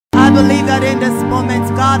believe that in this moment,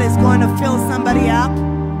 God is going to fill somebody up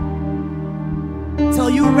till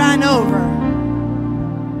you ran over.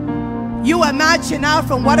 You imagine now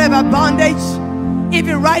from whatever bondage,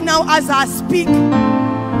 even right now as I speak,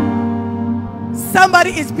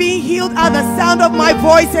 somebody is being healed at the sound of my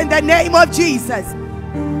voice in the name of Jesus.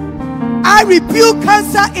 I rebuke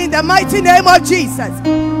cancer in the mighty name of Jesus.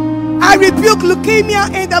 I rebuke leukemia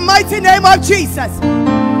in the mighty name of Jesus.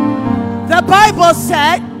 The Bible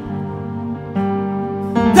said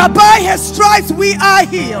that by his stripes we are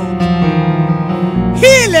healed.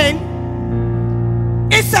 Healing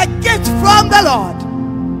is a gift from the Lord.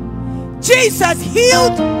 Jesus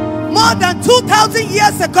healed more than 2,000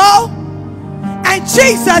 years ago, and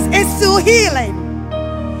Jesus is still healing.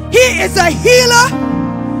 He is a healer.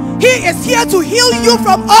 He is here to heal you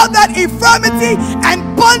from all that infirmity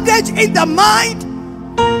and bondage in the mind.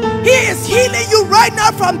 He is healing you right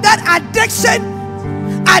now from that addiction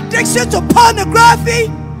to pornography,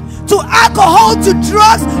 to alcohol, to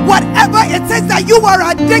drugs, whatever it is that you are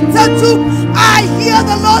addicted to. I hear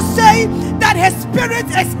the Lord say that his spirit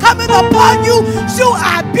is coming upon you. You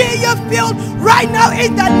are being filled right now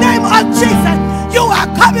in the name of Jesus. You are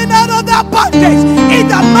coming out of that bondage in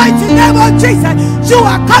the mighty name of Jesus. You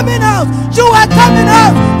are coming out. You are coming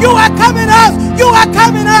out. You are coming out. You are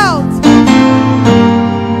coming out.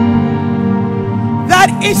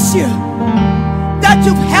 That issue that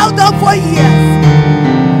you've held on for years,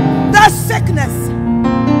 that sickness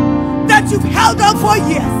that you've held on for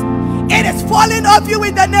years, it is falling off you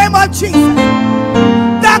in the name of Jesus.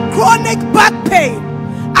 That chronic back pain,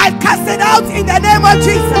 I cast it out in the name of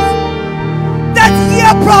Jesus. That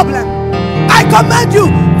ear problem, I command you,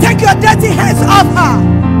 take your dirty hands off her.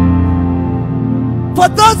 For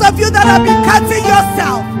those of you that have been cutting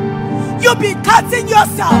yourself, you've been cutting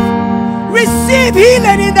yourself, receive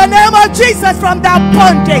healing in the name of Jesus from that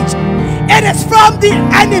bondage. It is from the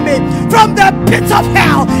enemy, from the pit of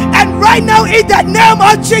hell. And right now in the name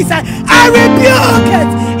of Jesus, I rebuke it.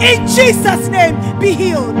 In Jesus' name, be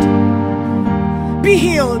healed. Be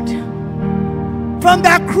healed. From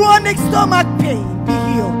that chronic stomach pain, be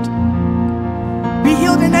healed. Be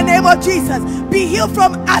healed in the name of Jesus. Be healed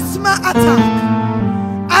from asthma attack.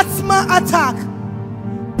 Asthma attack.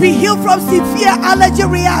 Be healed from severe allergy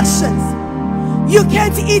reactions. You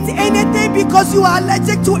can't eat anything because you are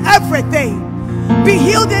allergic to everything. Be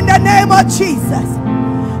healed in the name of Jesus.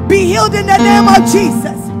 Be healed in the name of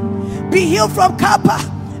Jesus. Be healed from kappa,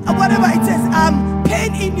 whatever it is,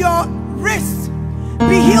 pain in your wrist.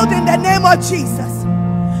 Be healed in the name of Jesus.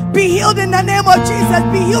 Be healed in the name of Jesus.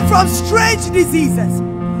 Be healed from strange diseases.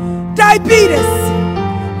 Diabetes,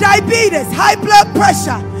 high blood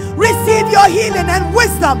pressure. Receive your healing and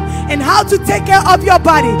wisdom in how to take care of your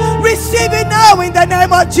body. Receive it now in the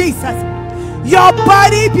name of Jesus. Your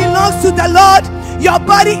body belongs to the Lord. Your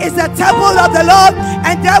body is a temple of the Lord,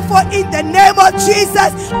 and therefore in the name of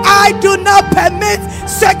Jesus, I do not permit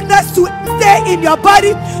sickness to stay in your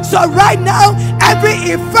body. So right now, every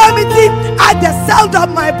infirmity at the sound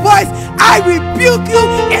of my voice, I rebuke you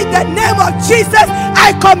in the name of Jesus.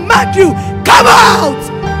 I command you, come out,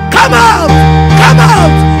 come out, come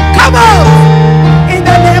out, come out in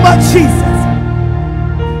the name of Jesus.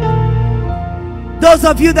 Those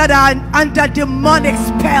of you that are under demonic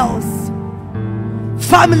spells,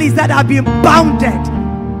 families that have been bounded,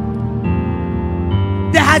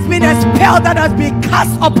 there has been a spell that has been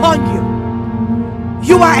cast upon you.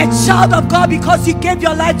 You are a child of God because you gave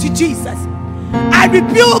your life to Jesus. I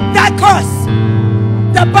rebuke that curse.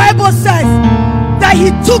 The Bible says that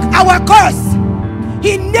he took our curse,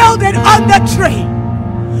 he nailed it on the tree.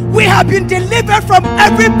 We have been delivered from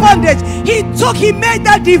every bondage. He made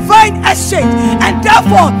that divine exchange, and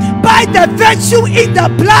therefore by the virtue in the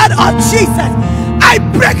blood of Jesus, I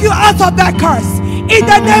break you out of that curse in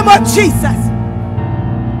the name of Jesus.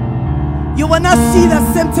 You will not see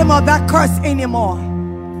the symptom of that curse anymore.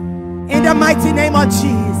 In the mighty name of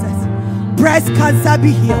Jesus. Breast cancer,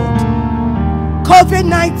 be healed.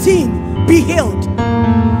 COVID-19, be healed.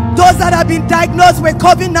 Those that have been diagnosed with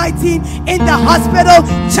COVID-19 in the hospital,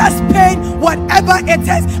 chest pain, whatever it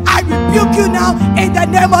is, I rebuke you now in the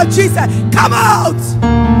name of Jesus. Come out.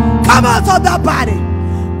 Come out of that body.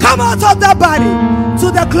 Come out of that body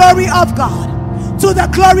to the glory of God. To the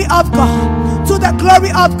glory of God. To the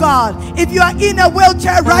glory of God. If you are in a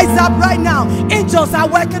wheelchair, rise up right now. Angels are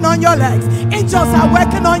working on your legs. Angels are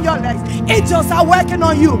working on your legs. Angels are working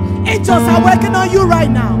on you. Angels are working on you right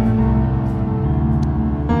now.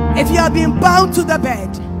 If you have been bound to the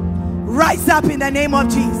bed, rise up in the name of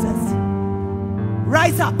Jesus.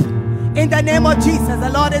 Rise up in the name of Jesus. The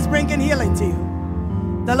Lord is bringing healing to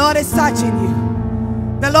you. The Lord is touching you.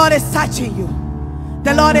 The Lord is touching you.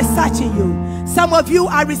 The Lord is touching you. Some of you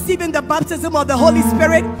are receiving the baptism of the Holy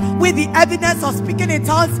Spirit with the evidence of speaking in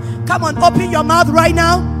tongues. Come on, open your mouth right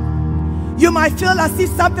now. You might feel as if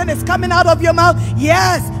something is coming out of your mouth.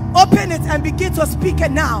 Yes, open it and begin to speak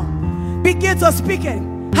it now. Begin to speak it.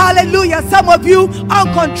 Hallelujah. Some of you,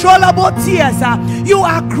 uncontrollable tears. You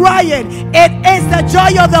are crying. It is the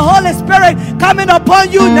joy of the Holy Spirit coming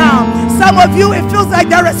upon you now. Some of you, it feels like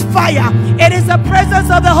there is fire. It is the presence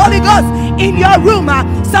of the Holy Ghost in your room.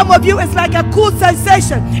 Some of you, it's like a cool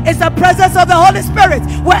sensation. It's the presence of the Holy Spirit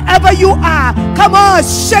wherever you are. Come on,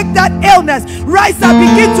 shake that illness. Rise up,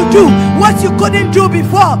 begin to do what you couldn't do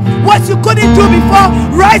before. What you couldn't do before,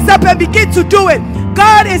 rise up and begin to do it.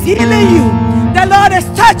 God is healing you. The Lord is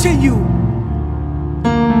touching you.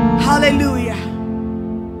 Hallelujah.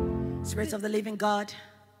 Spirit of the living God,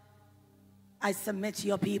 I submit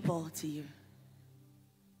your people to you.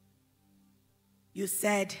 You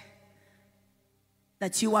said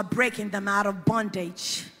that you are breaking them out of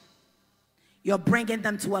bondage. You're bringing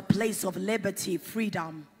them to a place of liberty,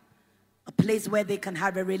 freedom, a place where they can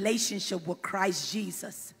have a relationship with Christ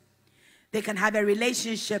Jesus. They can have a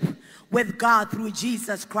relationship with God through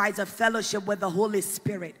Jesus Christ, a fellowship with the Holy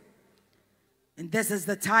Spirit. And this is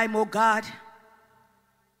the time, oh God,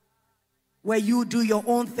 where you do your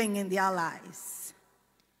own thing in their lives.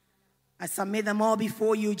 I submit them all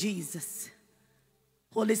before you, Jesus.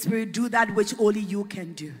 Holy Spirit, do that which only you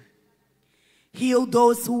can do. Heal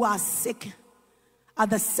those who are sick at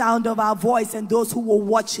the sound of our voice and those who will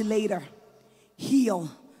watch later. Heal,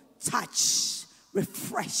 touch,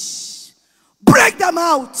 refresh. Break them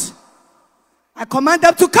out. I command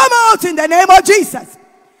them to come out in the name of Jesus.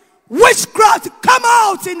 Witchcraft, come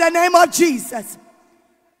out in the name of Jesus.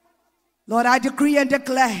 Lord, I decree and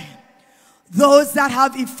declare, those that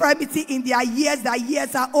have infirmity in their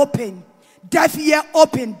ears are open. Deaf ear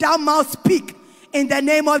open, dumb mouth speak in the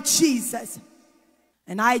name of Jesus.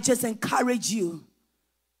 And I just encourage you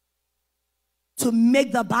to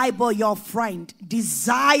make the Bible your friend.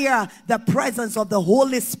 Desire the presence of the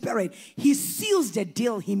Holy Spirit. He seals the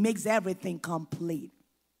deal. He makes everything complete.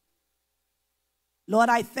 Lord,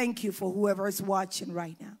 I thank you for whoever is watching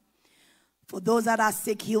right now. For those that are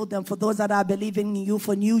sick, heal them. For those that are believing in you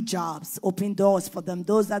for new jobs, open doors for them.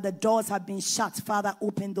 Those that the doors have been shut, Father,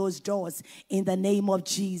 open those doors in the name of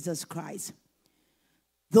Jesus Christ.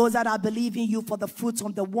 Those that are believing you for the fruits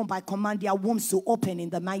of the womb, I command their wombs to open in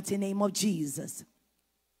the mighty name of Jesus.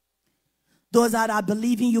 Those that are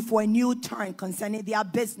believing you for a new turn concerning their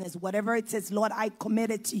business, whatever it is, Lord, I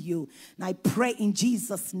commit it to you. And I pray in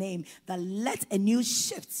Jesus' name that let a new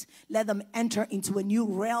shift, let them enter into a new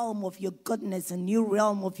realm of your goodness, a new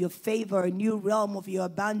realm of your favor, a new realm of your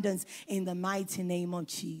abundance in the mighty name of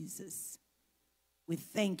Jesus. We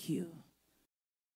thank you.